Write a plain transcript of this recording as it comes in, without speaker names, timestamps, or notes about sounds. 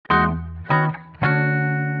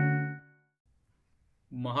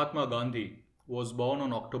Mahatma Gandhi was born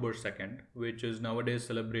on October 2nd, which is nowadays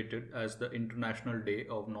celebrated as the International Day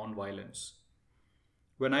of Non-Violence.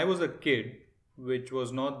 When I was a kid, which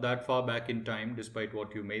was not that far back in time despite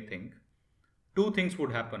what you may think, two things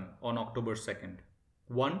would happen on October 2nd.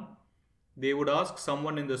 One, they would ask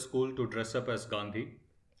someone in the school to dress up as Gandhi,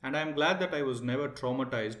 and I am glad that I was never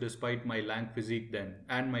traumatized despite my lank physique then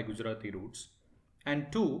and my Gujarati roots.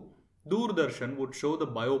 And two, Doordarshan would show the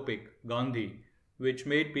biopic Gandhi, which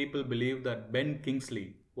made people believe that Ben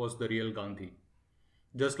Kingsley was the real Gandhi.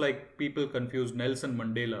 Just like people confuse Nelson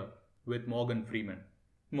Mandela with Morgan Freeman.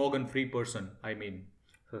 Morgan Freeperson, I mean.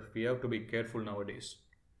 So we have to be careful nowadays.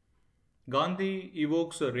 Gandhi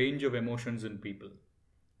evokes a range of emotions in people.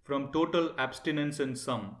 From total abstinence in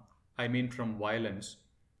some, I mean from violence,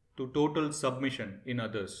 to total submission in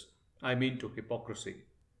others, I mean to hypocrisy.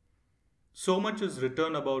 So much is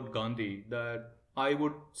written about Gandhi that I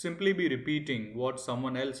would simply be repeating what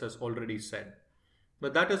someone else has already said.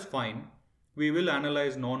 But that is fine. We will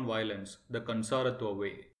analyze non-violence the Kansaratwa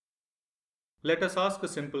way. Let us ask a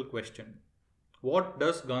simple question. What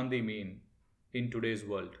does Gandhi mean in today's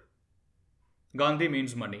world? Gandhi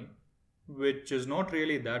means money, which is not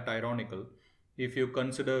really that ironical if you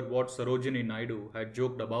consider what Sarojini Naidu had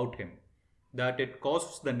joked about him, that it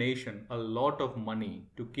costs the nation a lot of money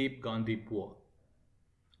to keep Gandhi poor.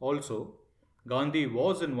 Also, Gandhi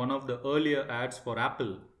was in one of the earlier ads for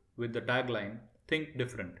Apple with the tagline, "Think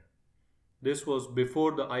Different." This was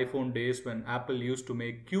before the iPhone days when Apple used to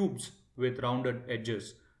make cubes with rounded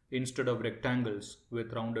edges instead of rectangles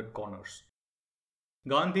with rounded corners.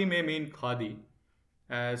 Gandhi may mean khadi,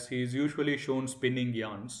 as he is usually shown spinning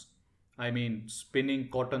yarns, spinning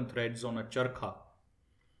cotton threads on a charkha.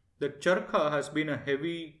 The charkha has been a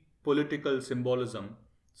heavy political symbolism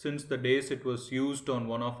since the days it was used on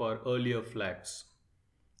one of our earlier flags.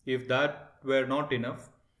 If that were not enough,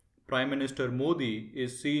 Prime Minister Modi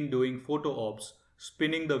is seen doing photo ops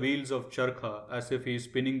spinning the wheels of charkha as if he is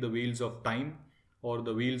spinning the wheels of time or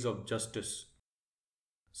the wheels of justice.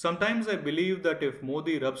 Sometimes I believe that if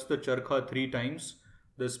Modi rubs the charkha 3 times,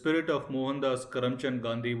 the spirit of Mohandas Karamchand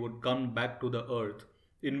Gandhi would come back to the earth,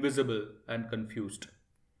 invisible and confused.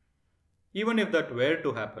 Even if that were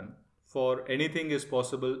to happen, for anything is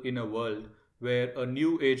possible in a world where a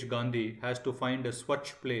new age Gandhi has to find a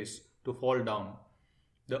Swachh place to fall down,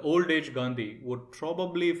 the old age Gandhi would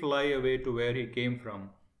probably fly away to where he came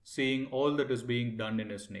from, seeing all that is being done in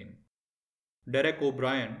his name. Derek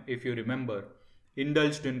O'Brien, if you remember,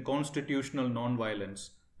 indulged in constitutional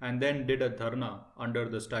non-violence and then did a dharna under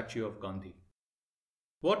the statue of Gandhi.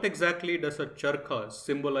 What exactly does a charkha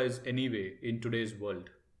symbolize anyway in today's world?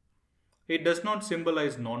 It does not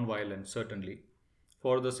symbolize non-violence, certainly,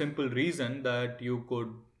 for the simple reason that you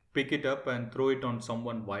could pick it up and throw it on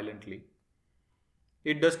someone violently.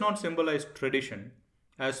 It does not symbolize tradition,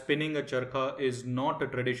 as spinning a charkha is not a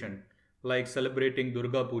tradition like celebrating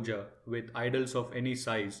Durga Puja with idols of any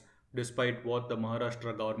size despite what the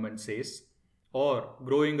Maharashtra government says, or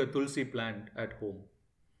growing a tulsi plant at home.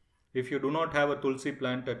 If you do not have a tulsi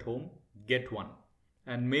plant at home, get one.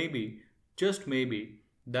 And maybe, just maybe,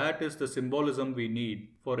 that is the symbolism we need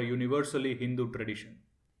for a universally Hindu tradition.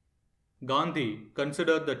 Gandhi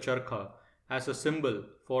considered the charkha as a symbol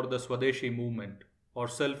for the Swadeshi movement or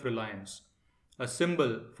self-reliance, a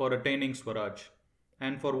symbol for attaining Swaraj,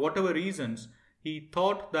 and for whatever reasons, he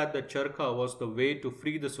thought that the charkha was the way to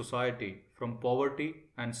free the society from poverty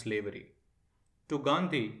and slavery. To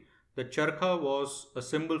Gandhi, the charkha was a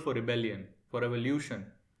symbol for rebellion, for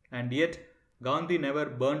revolution, and yet Gandhi never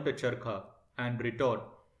burnt a charkha and retort,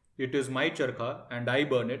 "It is my charkha and I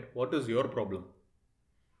burn it, what is your problem?"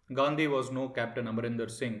 Gandhi was no Captain Amarinder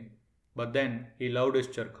Singh, but then he loved his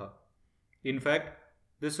charkha. In fact,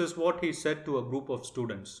 this is what he said to a group of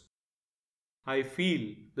students. "I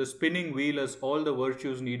feel the spinning wheel has all the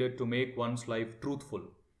virtues needed to make one's life truthful,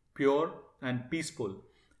 pure and peaceful,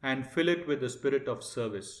 and fill it with the spirit of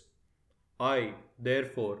service. I,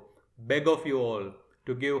 therefore, beg of you all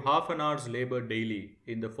to give half an hour's labor daily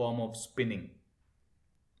in the form of spinning."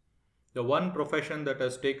 The one profession that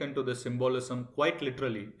has taken to this symbolism quite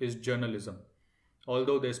literally is journalism,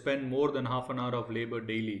 although they spend more than half an hour of labor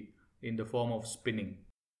daily in the form of spinning.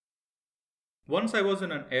 Once I was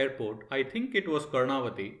in an airport, I think it was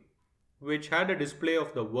Karnavati, which had a display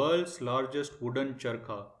of the world's largest wooden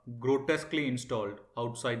charkha grotesquely installed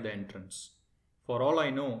outside the entrance. For all I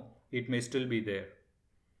know, it may still be there.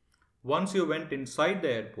 Once you went inside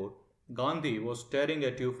the airport, Gandhi was staring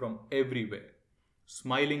at you from everywhere,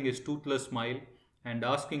 smiling his toothless smile and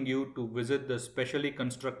asking you to visit the specially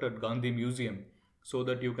constructed Gandhi Museum so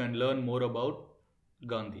that you can learn more about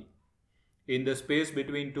Gandhi. In the space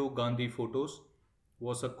between two Gandhi photos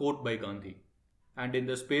was a quote by Gandhi, and in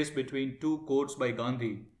the space between two quotes by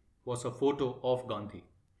Gandhi was a photo of Gandhi.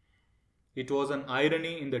 It was an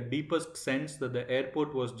irony in the deepest sense that the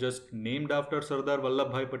airport was just named after Sardar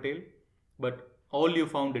Vallabhbhai Patel, but all you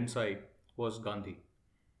found inside was Gandhi.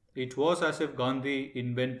 It was as if Gandhi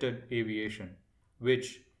invented aviation,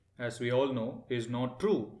 which, as we all know, is not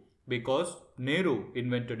true because Nehru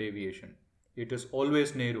invented aviation. It is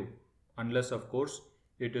always Nehru, unless, of course,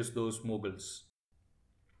 it is those Mughals.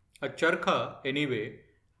 A charkha, anyway,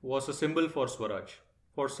 was a symbol for Swaraj,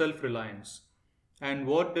 for self reliance. And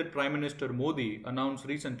what did Prime Minister Modi announce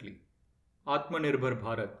recently? Atmanirbhar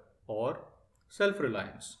Bharat, or self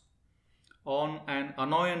reliance. On an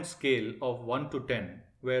annoyance scale of 1 to 10,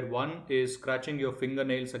 where 1 is scratching your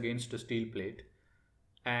fingernails against a steel plate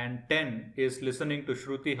and 10 is listening to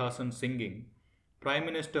Shruti Hassan singing, Prime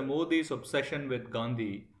Minister Modi's obsession with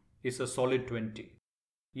Gandhi is a solid 20.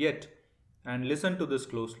 Yet, and listen to this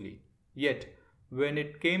closely, yet when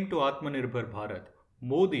it came to Atmanirbhar Bharat,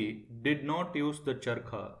 Modi did not use the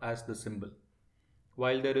charkha as the symbol.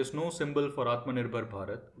 While there is no symbol for Atmanirbhar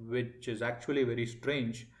Bharat, which is actually very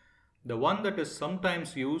strange, the one that is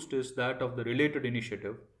sometimes used is that of the related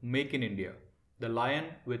initiative, Make in India, the lion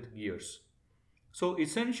with gears. So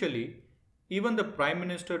essentially, even the Prime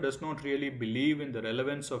Minister does not really believe in the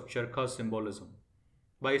relevance of charkha symbolism.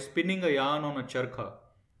 By spinning a yarn on a charkha,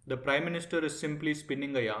 the Prime Minister is simply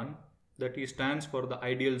spinning a yarn that he stands for the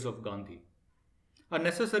ideals of Gandhi. A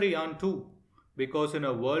necessary yarn too, because in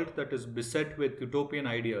a world that is beset with utopian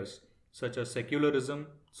ideas such as secularism,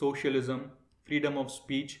 socialism, freedom of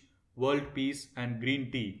speech, world peace, and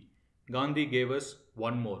green tea, Gandhi gave us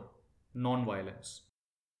one more: non-violence.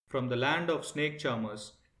 From the land of snake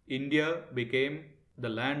charmers, India became the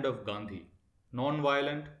land of Gandhi,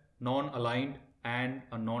 non-violent, non-aligned, and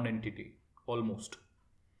a non-entity, almost.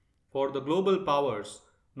 For the global powers,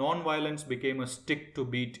 non-violence became a stick to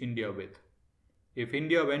beat India with. If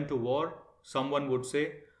India went to war, someone would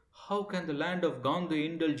say, how can the land of Gandhi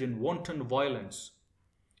indulge in wanton violence?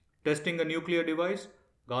 Testing a nuclear device?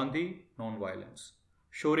 Gandhi, non-violence.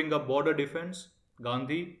 Shoring up border defense?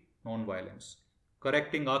 Gandhi, non-violence.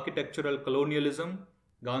 Correcting architectural colonialism?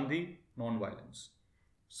 Gandhi, non-violence.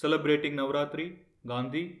 Celebrating Navratri?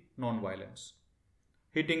 Gandhi, non-violence.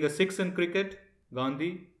 Hitting a six in cricket?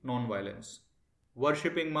 Gandhi, non-violence.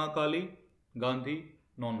 Worshipping Ma Kali? Gandhi,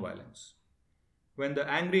 non-violence. When the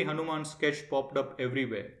angry Hanuman sketch popped up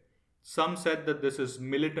everywhere, some said that this is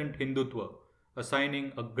militant Hindutva,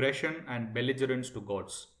 assigning aggression and belligerence to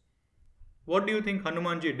gods. What do you think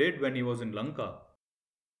Hanumanji did when he was in Lanka?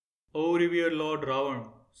 O revered Lord Ravan,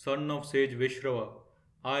 son of sage Vishrava,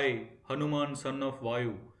 I, Hanuman, son of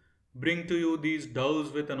Vayu, bring to you these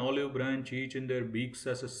doves with an olive branch each in their beaks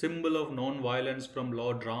as a symbol of non-violence from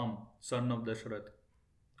Lord Ram, son of Dashrath.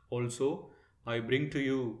 Also, I bring to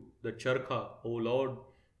you the charkha, O Lord,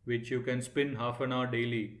 which you can spin half an hour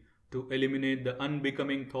daily to eliminate the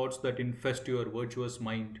unbecoming thoughts that infest your virtuous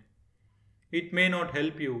mind. It may not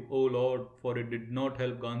help you, O Lord, for it did not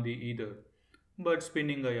help Gandhi either. But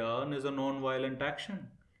spinning a yarn is a non-violent action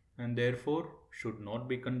and therefore should not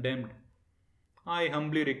be condemned. I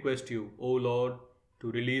humbly request you, O Lord,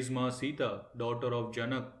 to release Ma Sita, daughter of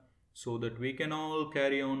Janak, so that we can all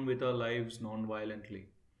carry on with our lives non-violently.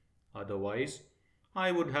 Otherwise,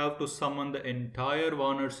 I would have to summon the entire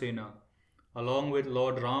Vanar Sena, along with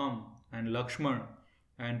Lord Ram and Lakshman,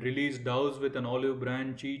 and release doves with an olive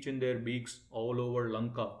branch each in their beaks all over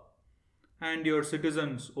Lanka. And your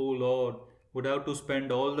citizens, O Lord, would have to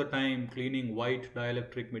spend all the time cleaning white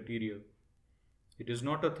dielectric material. It is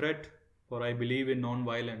not a threat, for I believe in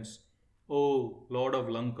non-violence. O Lord of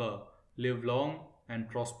Lanka, live long and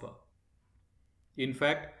prosper. In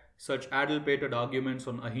fact, such addle-pated arguments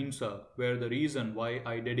on ahimsa were the reason why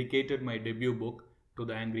I dedicated my debut book to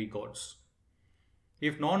the angry gods.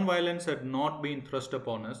 If non-violence had not been thrust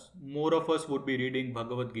upon us, more of us would be reading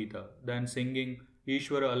Bhagavad Gita than singing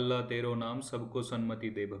Ishwara Allah Tero Naam Sabko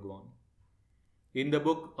Sanmati De Bhagwan. In the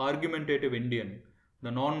book Argumentative Indian,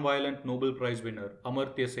 the non-violent Nobel Prize winner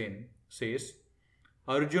Amartya Sen says,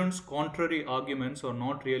 Arjun's contrary arguments are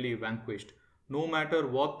not really vanquished, no matter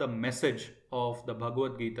what the message of the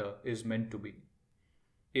Bhagavad Gita is meant to be.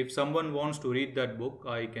 If someone wants to read that book,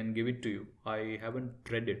 I can give it to you. I haven't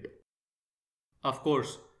read it. Of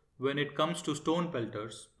course, when it comes to stone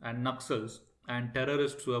pelters and Naxals and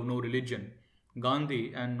terrorists who have no religion,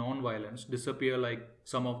 Gandhi and non-violence disappear like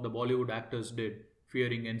some of the Bollywood actors did,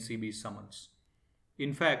 fearing NCB's summons.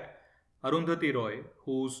 In fact, Arundhati Roy,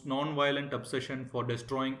 whose non-violent obsession for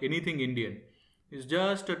destroying anything Indian is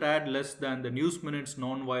just a tad less than the News Minute's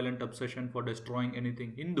non-violent obsession for destroying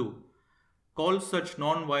anything Hindu calls such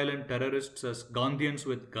non-violent terrorists as Gandhians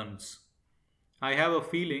with guns. I have a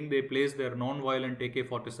feeling they place their non-violent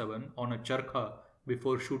AK-47 on a charkha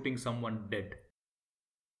before shooting someone dead.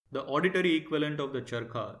 The auditory equivalent of the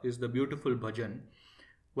charkha is the beautiful bhajan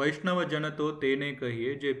Vaishnava Janato Tene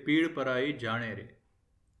Kahiye Je Peed Parai Jane Re,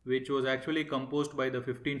 which was actually composed by the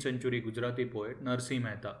 15th century Gujarati poet Narsi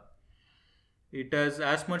Mehta. It has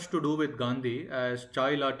as much to do with Gandhi as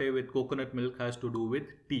chai latte with coconut milk has to do with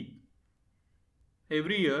tea.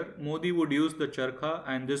 Every year, Modi would use the charkha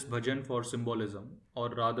and this bhajan for symbolism, or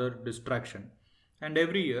rather distraction. And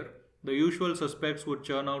every year, the usual suspects would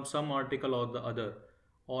churn out some article or the other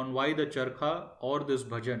on why the charkha or this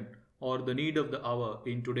bhajan or the need of the hour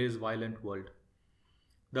in today's violent world.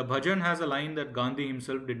 The bhajan has a line that Gandhi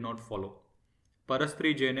himself did not follow,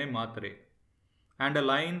 Parastri Jene Matre, and a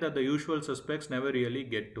line that the usual suspects never really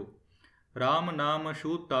get to, Ram Nama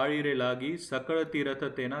Shu Tarire Lagi Sakara Tirata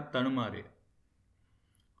Tena Tanumare.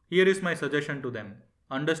 Here is my suggestion to them.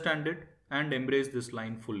 Understand it and embrace this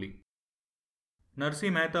line fully.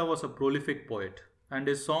 Narsi Mehta was a prolific poet, and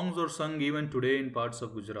his songs are sung even today in parts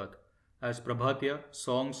of Gujarat as Prabhatya,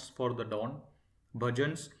 songs for the dawn,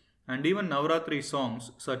 bhajans, and even Navratri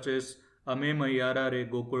songs such as Ame Mayyara Re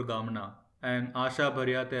Gokul Gamna and Asha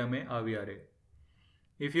Bharyate Ame Avyare.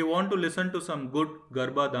 If you want to listen to some good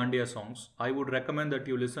Garba Dandiya songs, I would recommend that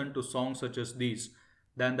you listen to songs such as these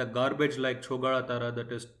than the garbage like Chogara Tara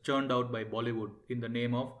that is churned out by Bollywood in the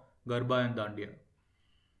name of Garba and Dandiya.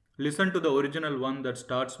 Listen to the original one that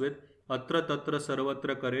starts with Atra Tatra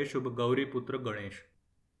Sarvatra Kare Shubh Gauri Putra Ganesh.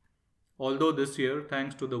 Although this year,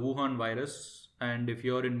 thanks to the Wuhan virus, and if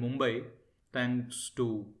you're in Mumbai, thanks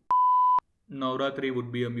to Navratri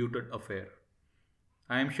would be a muted affair.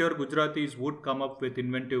 I am sure Gujaratis would come up with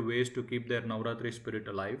inventive ways to keep their Navratri spirit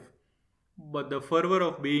alive, but the fervor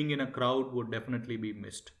of being in a crowd would definitely be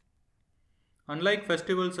missed. Unlike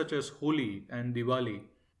festivals such as Holi and Diwali,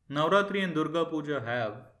 Navratri and Durga Puja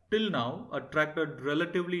have, till now, attracted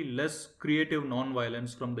relatively less creative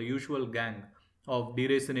non-violence from the usual gang of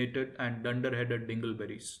deracinated and dunder-headed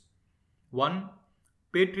dingleberries. 1.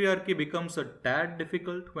 Patriarchy becomes a tad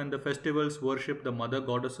difficult when the festivals worship the mother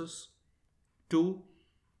goddesses. 2.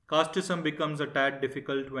 Casteism becomes a tad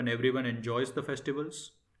difficult when everyone enjoys the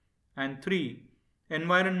festivals. And 3.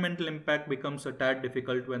 Environmental impact becomes a tad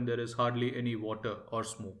difficult when there is hardly any water or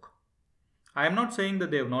smoke. I am not saying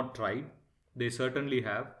that they have not tried. They certainly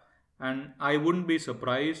have. And I wouldn't be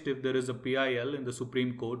surprised if there is a PIL in the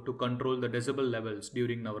Supreme Court to control the decibel levels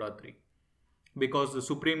during Navratri. Because the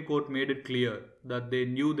Supreme Court made it clear that they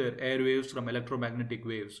knew their airwaves from electromagnetic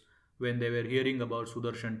waves when they were hearing about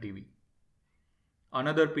Sudarshan TV.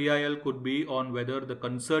 Another PIL could be on whether the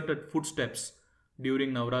concerted footsteps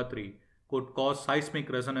during Navratri could cause seismic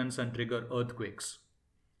resonance and trigger earthquakes.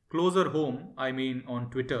 Closer home, I mean on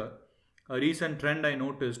Twitter, a recent trend I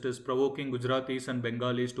noticed is provoking Gujaratis and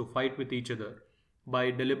Bengalis to fight with each other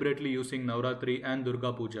by deliberately using Navratri and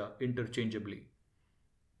Durga Puja interchangeably.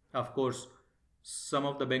 Of course, some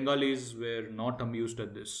of the Bengalis were not amused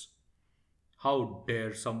at this. How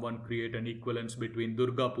dare someone create an equivalence between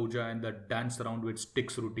Durga Puja and the dance around with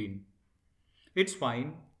sticks routine? It's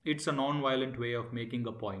fine, it's a non-violent way of making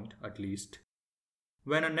a point, at least.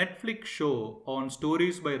 When a Netflix show on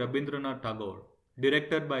stories by Rabindranath Tagore,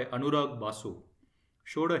 directed by Anurag Basu,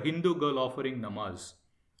 showed a Hindu girl offering namaz,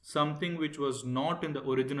 something which was not in the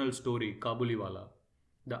original story Kabuliwala,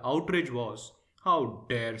 the outrage was, how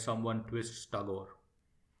dare someone twist Tagore?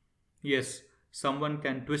 Yes, someone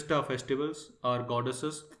can twist our festivals, our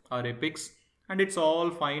goddesses, our epics, and it's all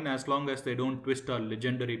fine as long as they don't twist our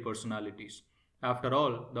legendary personalities. After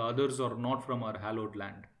all, the others are not from our hallowed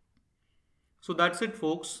land. So that's it,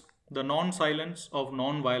 folks. The non-silence of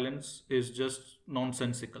non-violence is just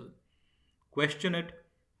nonsensical. Question it,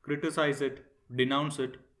 criticize it, denounce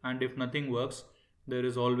it, and if nothing works, there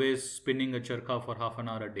is always spinning a charkha for half an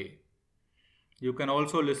hour a day. You can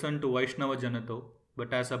also listen to Vaishnava Janato,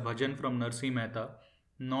 but as a bhajan from Narsi Mehta,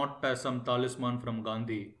 not as some talisman from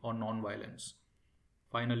Gandhi or non-violence.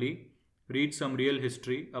 Finally, read some real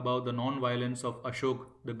history about the non-violence of Ashok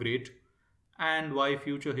the Great and why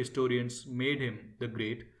future historians made him the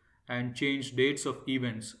Great and changed dates of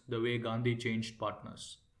events the way Gandhi changed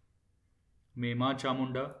partners. May Ma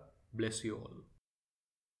Chamunda bless you all.